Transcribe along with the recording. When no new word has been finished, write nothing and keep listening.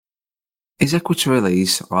Is equity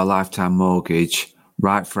release or a lifetime mortgage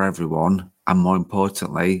right for everyone? And more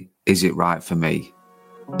importantly, is it right for me?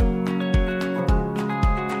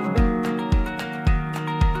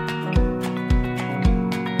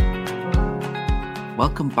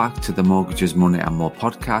 Welcome back to the Mortgages, Money and More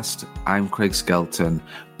podcast. I'm Craig Skelton,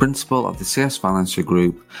 Principal of the CS Financial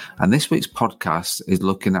Group, and this week's podcast is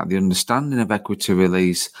looking at the understanding of equity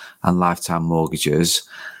release and lifetime mortgages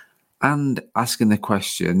and asking the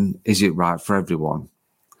question, is it right for everyone?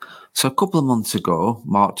 So a couple of months ago,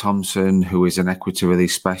 Mark Thompson, who is an equity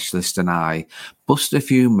release specialist, and I busted a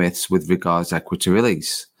few myths with regards to equity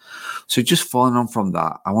release. So just following on from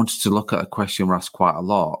that, I wanted to look at a question we're asked quite a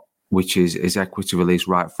lot, which is equity release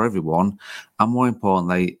right for everyone? And more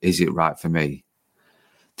importantly, is it right for me?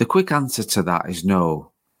 The quick answer to that is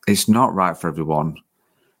no, it's not right for everyone.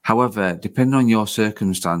 However, depending on your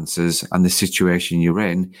circumstances and the situation you're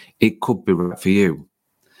in, it could be right for you.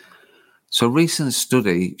 So a recent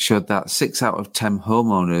study showed that 6 out of 10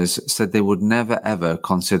 homeowners said they would never ever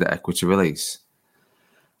consider equity release.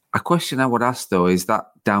 A question I would ask though, is that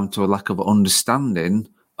down to a lack of understanding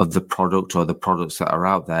of the product or the products that are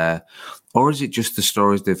out there, or is it just the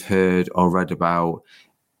stories they've heard or read about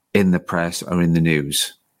in the press or in the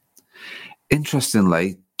news?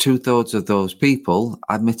 Interestingly, 2/3 of those people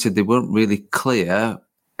admitted they weren't really clear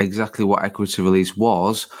exactly what equity release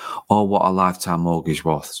was or what a lifetime mortgage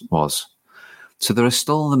was. So there are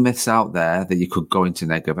still the myths out there that you could go into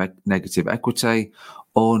negative equity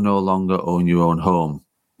or no longer own your own home,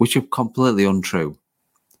 which are completely untrue.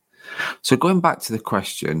 So going back to the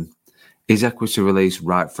question, is equity release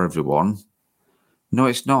right for everyone? No,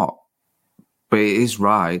 it's not. But it is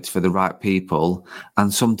right for the right people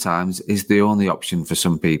and sometimes is the only option for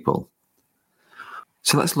some people.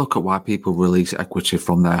 So let's look at why people release equity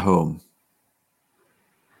from their home.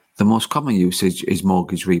 The most common usage is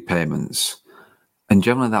mortgage repayments. And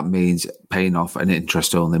generally that means paying off an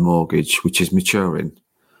interest-only mortgage, which is maturing.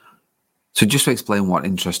 So just to explain what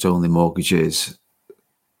interest-only mortgage is.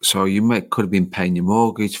 So you could have been paying your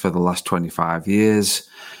mortgage for the last 25 years,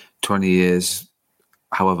 20 years,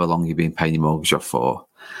 however long you've been paying your mortgage off for.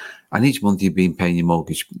 And each month you've been paying your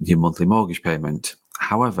monthly mortgage payment.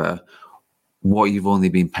 However, what you've only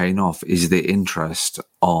been paying off is the interest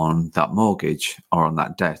on that mortgage or on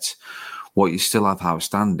that debt. What you still have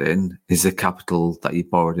outstanding is the capital that you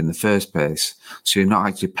borrowed in the first place. So you're not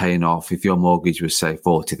actually paying off, if your mortgage was, say,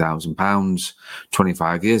 £40,000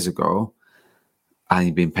 25 years ago, and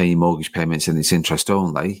you've been paying mortgage payments and it's interest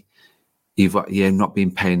only, you've not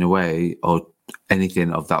been paying away or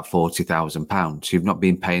anything of that £40,000. You've not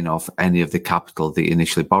been paying off any of the capital that you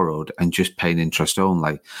initially borrowed and just paying interest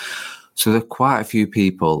only. So there are quite a few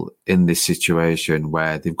people in this situation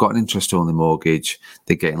where they've got an interest-only mortgage,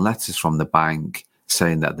 they're getting letters from the bank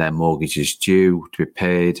saying that their mortgage is due to be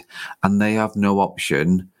paid, and they have no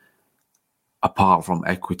option apart from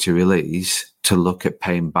equity release to look at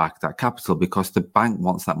paying back that capital because the bank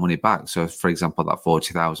wants that money back. So, for example, that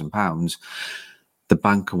 £40,000, the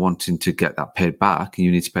bank are wanting to get that paid back, and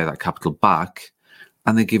you need to pay that capital back,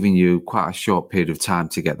 and they're giving you quite a short period of time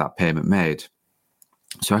to get that payment made.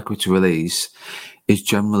 So equity release is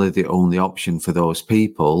generally the only option for those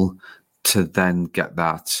people to then get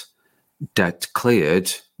that debt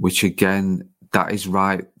cleared, which again, that is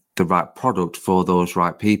the right product for those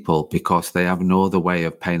right people because they have no other way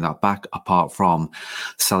of paying that back apart from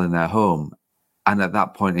selling their home. And at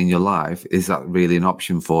that point in your life, is that really an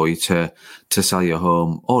option for you to sell your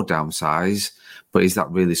home or downsize? But is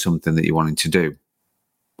that really something that you're wanting to do?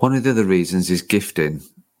 One of the other reasons is gifting.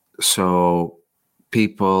 So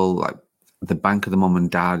people, like the bank of the mum and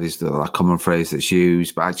dad is the common phrase that's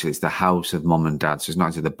used, but actually it's the house of mum and dad. So it's not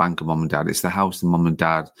actually the bank of mum and dad, it's the house of mum and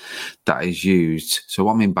dad that is used. So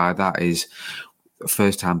what I mean by that is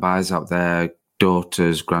first-time buyers out there,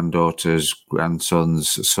 daughters, granddaughters,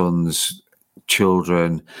 grandsons, sons,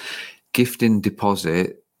 children. Gifting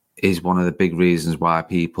deposit is one of the big reasons why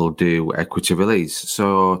people do equity release.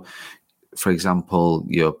 So for example,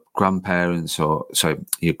 your grandparents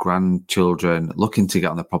your grandchildren looking to get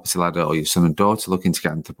on the property ladder, or your son and daughter looking to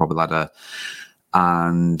get on the property ladder,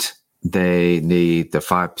 and they need the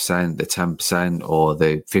 5%, the 10%, or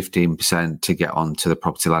the 15% to get onto the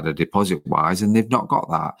property ladder deposit-wise, and they've not got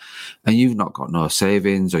that. And you've not got no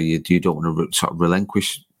savings, or you don't want to sort of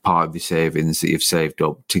relinquish part of your savings that you've saved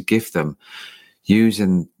up to gift them.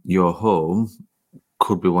 Using your home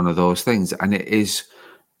could be one of those things, and it is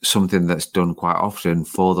something that's done quite often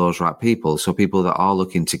for those right people. So people that are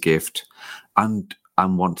looking to gift and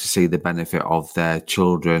want to see the benefit of their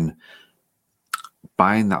children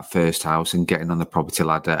buying that first house and getting on the property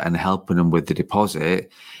ladder and helping them with the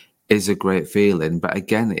deposit is a great feeling. But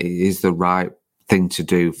again, it is the right thing to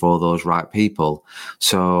do for those right people.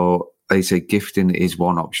 So they say gifting is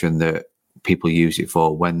one option that people use it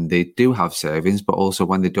for when they do have savings, but also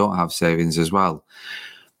when they don't have savings as well.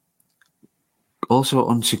 Also,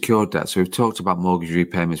 unsecured debt. So we've talked about mortgage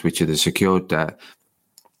repayments, which are the secured debt.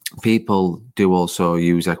 People do also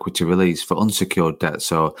use equity release for unsecured debt.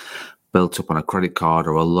 So built up on a credit card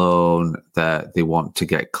or a loan that they want to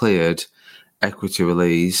get cleared. Equity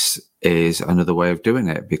release is another way of doing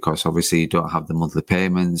it, because obviously you don't have the monthly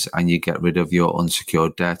payments and you get rid of your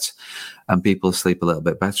unsecured debt, and people sleep a little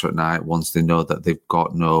bit better at night once they know that they've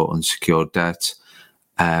got no unsecured debt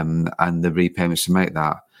and the repayments to make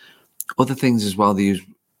that. Other things as well they use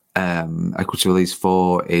equity release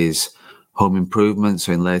for is home improvement.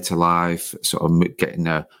 So in later life, sort of getting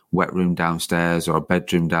a wet room downstairs or a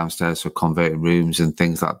bedroom downstairs, so converting rooms and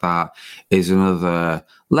things like that is another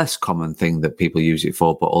less common thing that people use it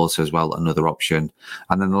for, but also as well another option.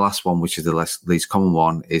 And then the last one, which is the least common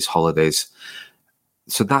one, is holidays.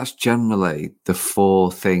 So that's generally the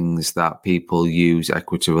four things that people use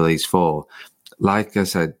equity release for. Like I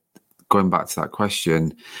said, going back to that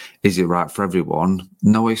question, is it right for everyone?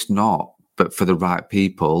 No, it's not. But for the right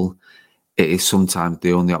people, it is sometimes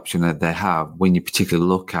the only option that they have. When you particularly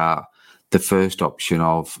look at the first option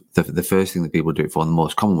of the first thing that people do it for in the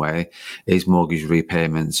most common way is mortgage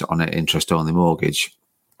repayments on an interest-only mortgage.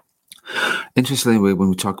 Interestingly, when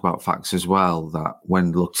we talk about facts as well, that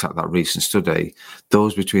when looked at that recent study,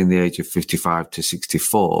 those between the age of 55 to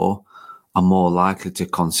 64 are more likely to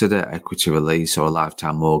consider equity release or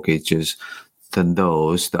lifetime mortgages than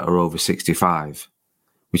those that are over 65,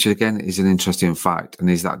 which again is an interesting fact. And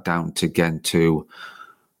is that down to, again, to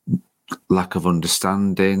lack of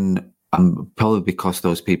understanding? And probably because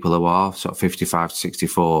those people who are sort of 55 to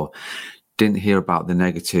 64 didn't hear about the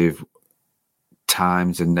negative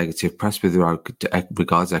times and negative press with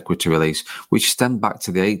regards to equity release, which stemmed back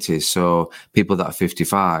to the 80s. So people that are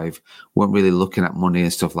 55 weren't really looking at money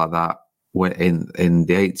and stuff like that. In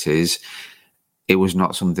the 80s, it was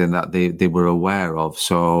not something that they were aware of.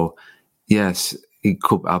 So yes, it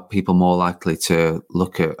could have people more likely to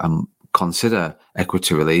look at and consider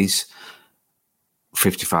equity release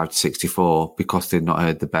 55 to 64 because they've not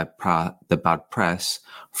heard the bad press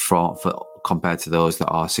for compared to those that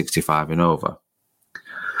are 65 and over.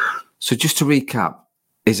 So just to recap,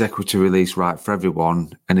 is equity release right for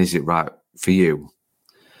everyone, and is it right for you?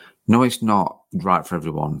 No, it's not right for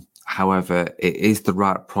everyone. However, it is the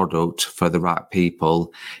right product for the right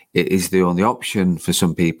people. It is the only option for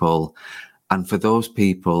some people. And for those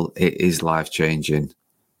people, it is life-changing.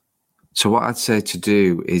 So what I'd say to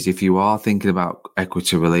do is, if you are thinking about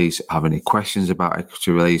equity release, have any questions about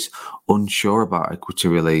equity release, unsure about equity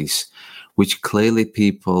release, which clearly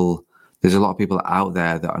there's a lot of people out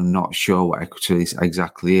there that are not sure what equity release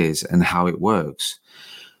exactly is and how it works.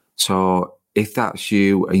 So if that's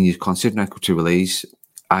you and you're considering equity release,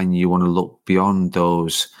 and you want to look beyond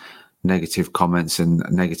those negative comments and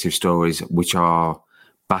negative stories, which are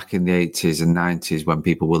back in the 80s and 90s when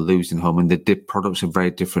people were losing home, and the products are very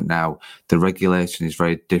different now. The regulation is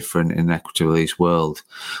very different in the equity release world.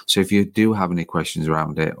 So if you do have any questions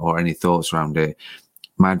around it or any thoughts around it,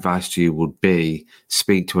 my advice to you would be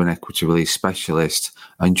speak to an equity release specialist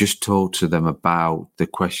and just talk to them about the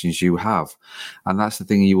questions you have. And that's the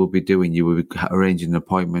thing you will be doing. You will be arranging an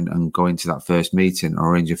appointment and going to that first meeting,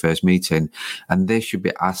 or arrange your first meeting. And they should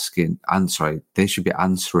be answering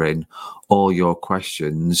all your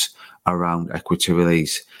questions around equity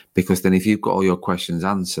release. Because then if you've got all your questions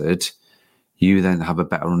answered, you then have a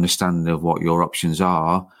better understanding of what your options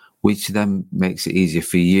are, which then makes it easier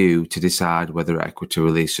for you to decide whether equity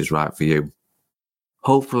release is right for you.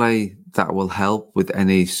 Hopefully that will help with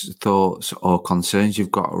any thoughts or concerns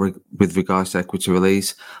you've got with regards to equity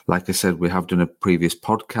release. Like I said, we have done a previous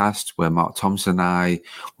podcast where Mark Thompson and I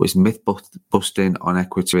was myth busting on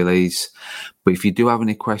equity release. But if you do have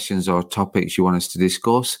any questions or topics you want us to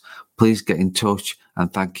discuss, please get in touch.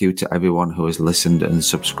 And thank you to everyone who has listened and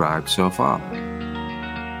subscribed so far.